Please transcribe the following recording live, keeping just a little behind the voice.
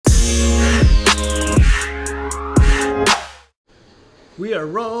We are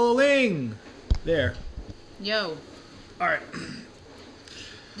rolling. There. Yo. All right.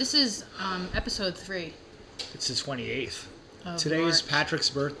 This is episode 3. It's the 28th. Of Today is March.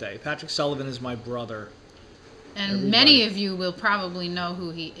 Patrick's birthday. Patrick Sullivan is my brother. And Everybody. many of you will probably know who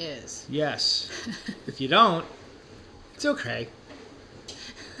he is. Yes. If you don't, it's okay.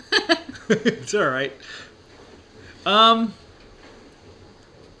 It's all right.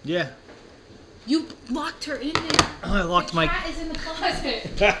 Yeah. You locked her in there. I locked The my. cat is in the closet.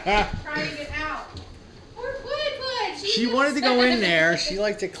 Trying to get out. Poor Woodwood. She wanted to go in there. She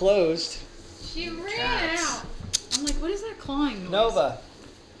liked it closed. She ran Cats. out. I'm like, what is that clawing noise? Nova.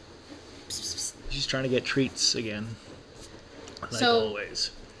 Psst, psst, psst. She's trying to get treats again. Like So- always.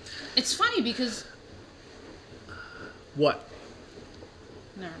 It's funny because... What?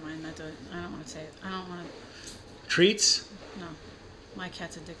 Never mind. I don't want to say it. I don't want to... Treats? No. My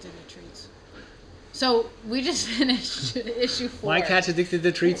cat's addicted to treats. So, we just finished issue 4. My cat's addicted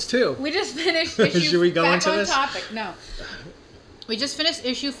to treats too. We just finished issue... Should we go back into on this? topic. No. We just finished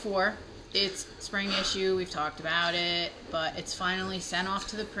issue 4. It's spring issue. We've talked about it. But it's finally sent off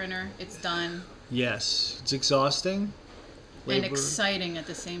to the printer. It's done. Yes. It's exhausting. And exciting at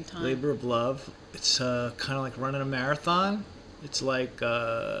the same time. Labor of love. It's kind of like running a marathon. It's like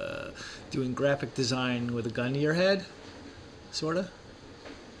doing graphic design with a gun to your head, sort of.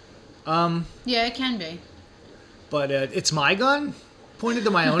 Yeah, it can be. But it's my gun pointed to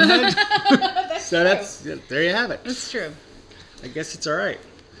my own head. That's So there you have it. That's true. I guess it's all right.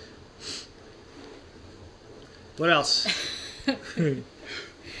 What else?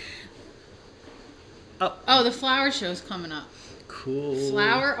 Oh, the flower show's coming up. Cool.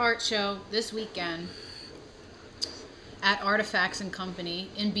 Flower art show this weekend at Artifacts and Company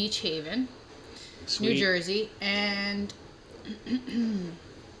in Beach Haven, Sweet. New Jersey. And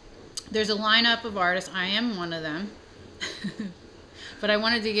there's a lineup of artists. I am one of them. But I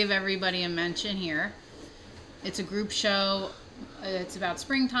wanted to give everybody a mention here. It's a group show. It's about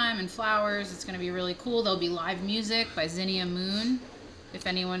springtime and flowers. It's going to be really cool. There'll be live music by Zinnia Moon, if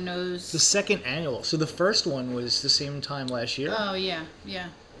anyone knows. The second annual. So the first one was the same time last year? Oh, yeah, yeah.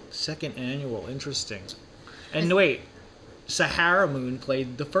 Second annual. Interesting. And wait, Sahara Moon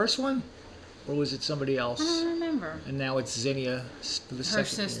played the first one? Or was it somebody I else? don't remember. And now it's Zinnia for the Her second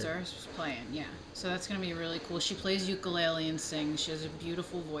sister year. is playing, yeah. So that's going to be really cool. She plays ukulele and sings. She has a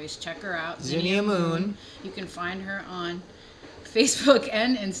beautiful voice. Check her out. Zinnia Moon. You can find her on Facebook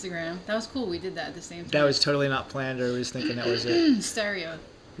and Instagram. That was cool. We did that at the same time. That was totally not planned. I was thinking that was it. Stereo.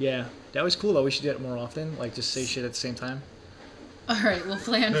 Yeah. That was cool, though. We should do it more often. Like, just say shit at the same time. All right, we'll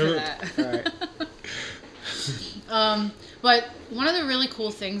plan for that. All right. But one of the really cool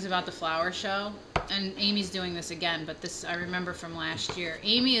things about the flower show, and Amy's doing this again, but this I remember from last year.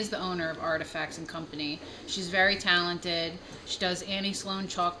 Amy is the owner of Artifacts and Company. She's very talented. She does Annie Sloan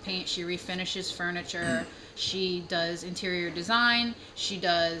chalk paint. She refinishes furniture. She does interior design. She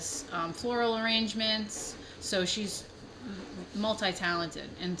does floral arrangements. So she's multi-talented.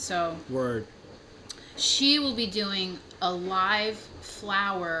 And so Word. she will be doing a live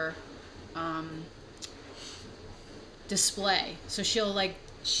flower display. So she'll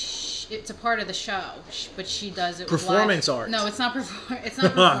it's a part of the show, but she does it with Performance live. art. No, it's not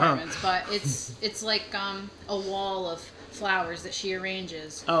performance, but it's like a wall of flowers that she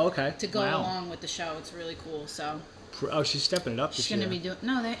arranges Oh, okay. to go Wow. along with the show. It's really cool. So Oh, she's stepping it up she's this going year. to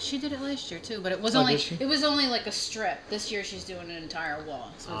be doing she did it last year too, but it was Oh, only did she? it was only like a strip. This year she's doing an entire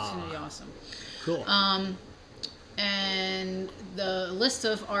wall, so it's going to be awesome. Cool. And the list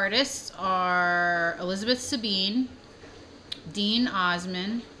of artists are Elizabeth Sabine, Dean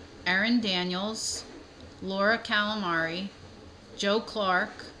Osman, Erin Daniels, Laura Calamari, Joe Clark,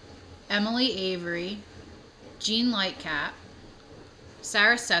 Emily Avery, Jean Lightcap,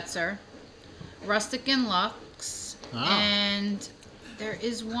 Sarah Setzer, Rustic and Lux, and there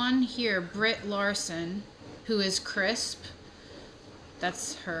is one here, Britt Larson, who is Crisp.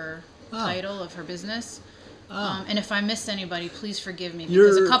 That's her title of her business. And if I missed anybody, please forgive me,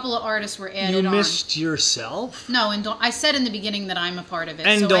 because a couple of artists were added on. You missed yourself? No, and I said in the beginning that I'm a part of it.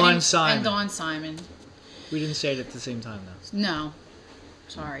 And so Dawn Simon. And Dawn Simon. We didn't say it at the same time, though. No.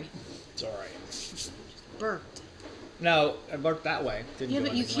 Sorry. It's all right. Burped. No, I burped that way. Didn't Yeah, go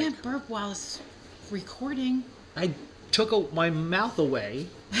but in you the can't mic. burp while it's recording. I took my mouth away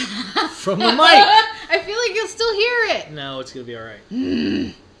from the mic. I feel like you'll still hear it. No, it's going to be all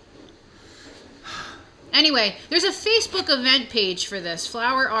right. Anyway, there's a Facebook event page for this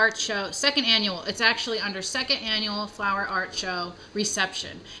Flower Art Show, second annual. It's actually under second annual Flower Art Show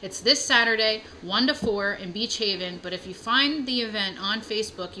reception. It's this Saturday, 1 to 4 in Beach Haven. But if you find the event on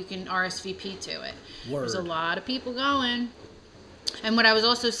Facebook, you can RSVP to it. Word. There's a lot of people going. And what I was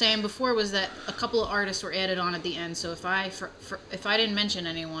also saying before was that a couple of artists were added on at the end. So if I didn't mention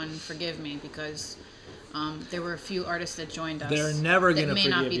anyone, forgive me, because there were a few artists that joined us. They're never going to may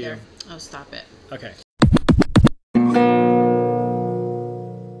forgive not be you. there. Oh, stop it. Okay.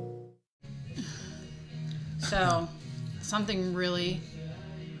 So something really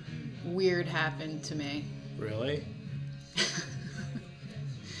weird happened to me. Really?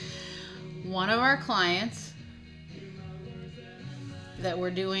 One of our clients that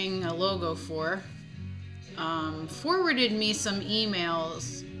we're doing a logo for forwarded me some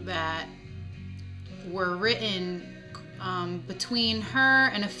emails that were written between her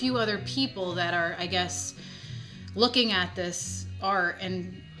and a few other people that are, I guess, looking at this art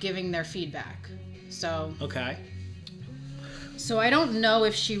and giving their feedback. So Okay. So I don't know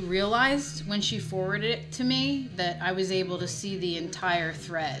if she realized when she forwarded it to me that I was able to see the entire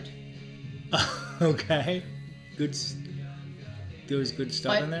thread. Okay. Good. There was good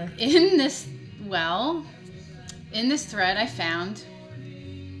stuff But in there? in this thread, I found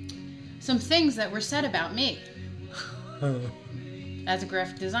some things that were said about me as a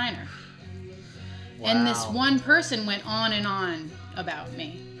graphic designer. And this Wow. one person went on and on about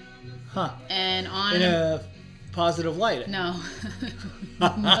me. Huh. And on In a positive light. no.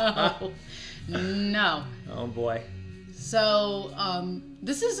 No. No. Oh, boy. So,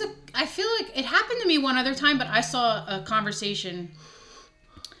 this is I feel like it happened to me one other time, but I saw a conversation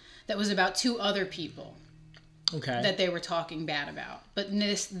that was about two other people Okay. that they were talking bad about. But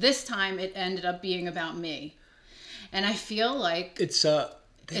this time it ended up being about me. And I feel like It's a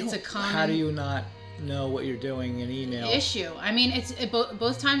common How do you not know what you're doing in email? issue. I mean,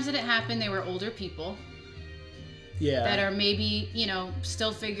 both times that it happened, they were older people Yeah. that are maybe,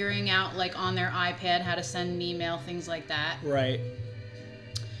 still figuring out, like, on their iPad how to send an email, things like that. Right.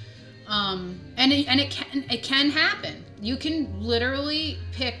 And it can happen. You can literally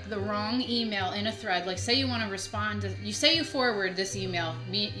pick the wrong email in a thread. Like, say you want to respond to, you forward this email.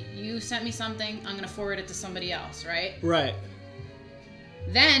 You sent me something, I'm going to forward it to somebody else, right? Right.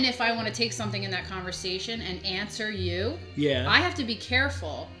 Then if I want to take something in that conversation and answer you, Yeah. I have to be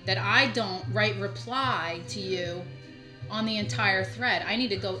careful that I don't write reply to you on the entire thread. I need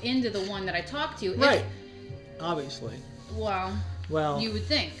to go into the one that I talked to. Right. Obviously. Well, you would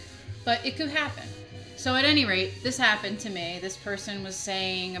think. But it could happen. So at any rate, this happened to me. This person was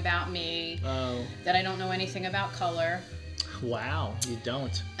saying about me Oh. that I don't know anything about color. Wow. You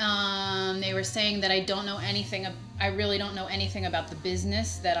don't. They were saying that I really don't know anything about the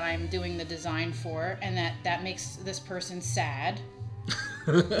business that I'm doing the design for, and that makes this person sad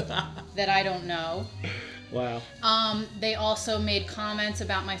that I don't know. Wow. They also made comments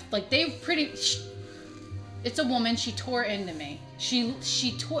about it's a woman. She tore into me.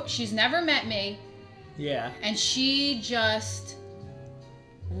 She's never met me, Yeah. and she just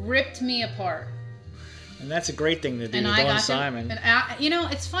ripped me apart. And that's a great thing to do And to I Dawn got Simon.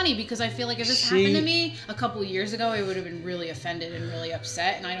 it's funny because I feel like if this happened to me a couple of years ago, I would have been really offended and really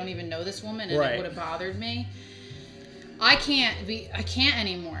upset, and I don't even know this woman, and Right. it would have bothered me. I can't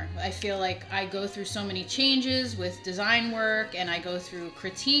anymore. I feel like I go through so many changes with design work, and I go through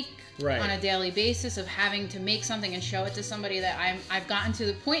critique Right. on a daily basis of having to make something and show it to somebody that I've gotten to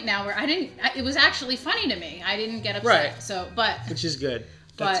the point now where it was actually funny to me. I didn't get upset. Right. So, Which is good.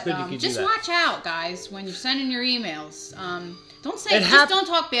 That's but good you can just do that. watch out, guys, when you're sending your emails. Don't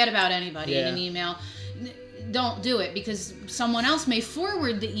talk bad about anybody in an email. Don't do it because someone else may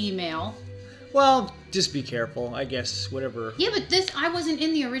forward the email. Well, just be careful, I guess, whatever. Yeah, but I wasn't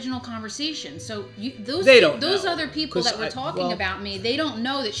in the original conversation. So those know. other people that were 'Cause talking about me, they don't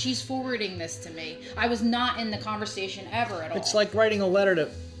know that she's forwarding this to me. I was not in the conversation ever at all. It's like writing a letter to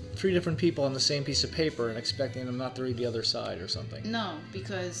 3 different people on the same piece of paper and expecting them not to read the other side or something. No,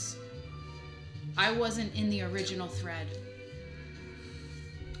 because I wasn't in the original thread.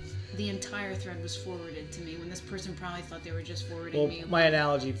 The entire thread was forwarded to me when this person probably thought they were just forwarding me. My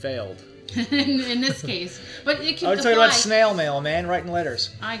analogy failed. in this case, but it can I was apply. talking about snail mail, man, writing letters.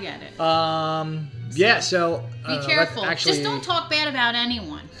 I get it. Yeah, so Be careful. Just don't talk bad about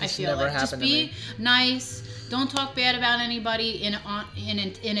anyone. I It's feel never like just happened to be me. nice. Don't talk bad about anybody in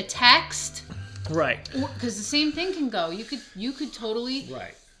a text. Right. Because the same thing can go. You could totally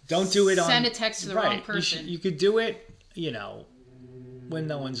Right. Don't do it on... send a text to the wrong person. You could do it, when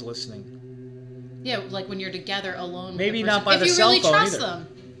no one's listening. Yeah, like when you're together alone. Maybe with a not person. by the cell If you really phone trust either. them.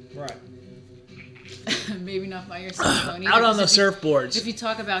 Right. Maybe not by your cell phone either. Out on the 'cause surfboards. If you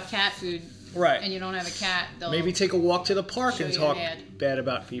talk about cat food Right. and you don't have a cat, they'll Maybe take a walk to the park show and you talk an ad. bad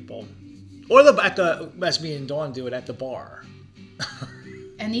about people. Or as me and Dawn do it, at the bar.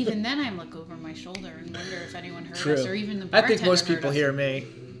 And even then, I look over my shoulder and wonder if anyone heard True. us, or even the I bartender think most heard people us. hear me.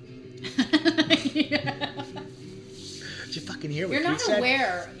 Yeah. Did you fucking hear what You're Pete not said?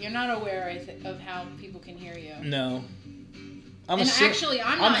 aware. You're not aware of how people can hear you. No. Actually,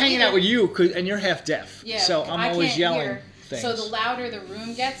 I'm not hanging either. out with you, and you're half deaf. Yeah, so I'm I always can't yelling hear. things. So the louder the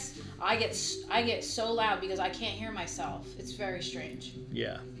room gets, I get so loud because I can't hear myself. It's very strange.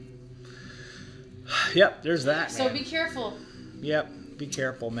 Yeah. Yep, there's that, So man. be careful. Yep, be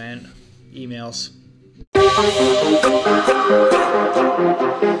careful, man. Emails.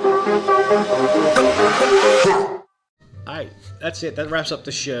 Alright, that's it. That wraps up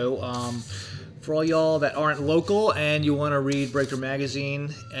the show. For all y'all that aren't local and you want to read Breaker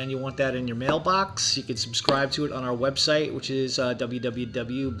Magazine and you want that in your mailbox, you can subscribe to it on our website, which is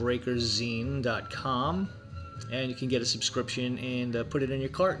www.breakerzine.com. And you can get a subscription and put it in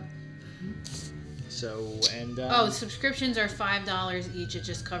your cart. So, and... subscriptions are $5 each. It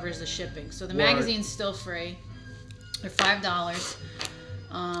just covers the shipping. So the Word. magazine's still free. They're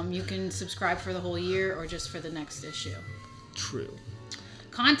 $5. You can subscribe for the whole year or just for the next issue. True.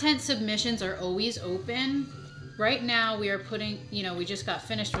 Content submissions are always open. Right now we are putting, we just got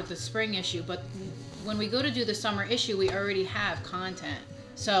finished with the spring issue, but when we go to do the summer issue, we already have content.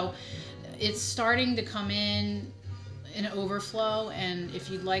 So it's starting to come in an overflow, and if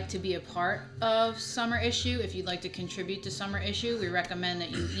you'd like to be a part of summer issue, if you'd like to contribute to summer issue, we recommend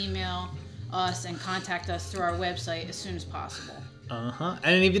that you email us and contact us through our website as soon as possible.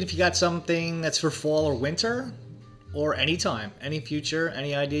 And even if you got something that's for fall or winter, or anytime, any future,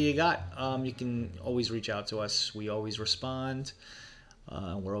 any idea you got, you can always reach out to us. We always respond.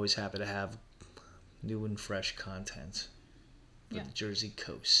 We're always happy to have new and fresh content for the Jersey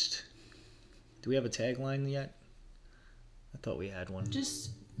coast. Do we have a tagline yet? I thought we had one.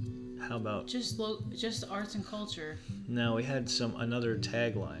 How about Just arts and culture. No, we had another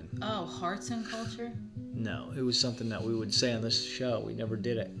tagline. Oh, hearts and culture? No, it was something that we would say on this show. We never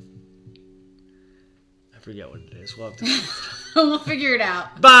did it. I forget what it is. We'll have to We'll figure it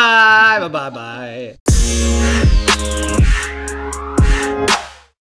out. Bye.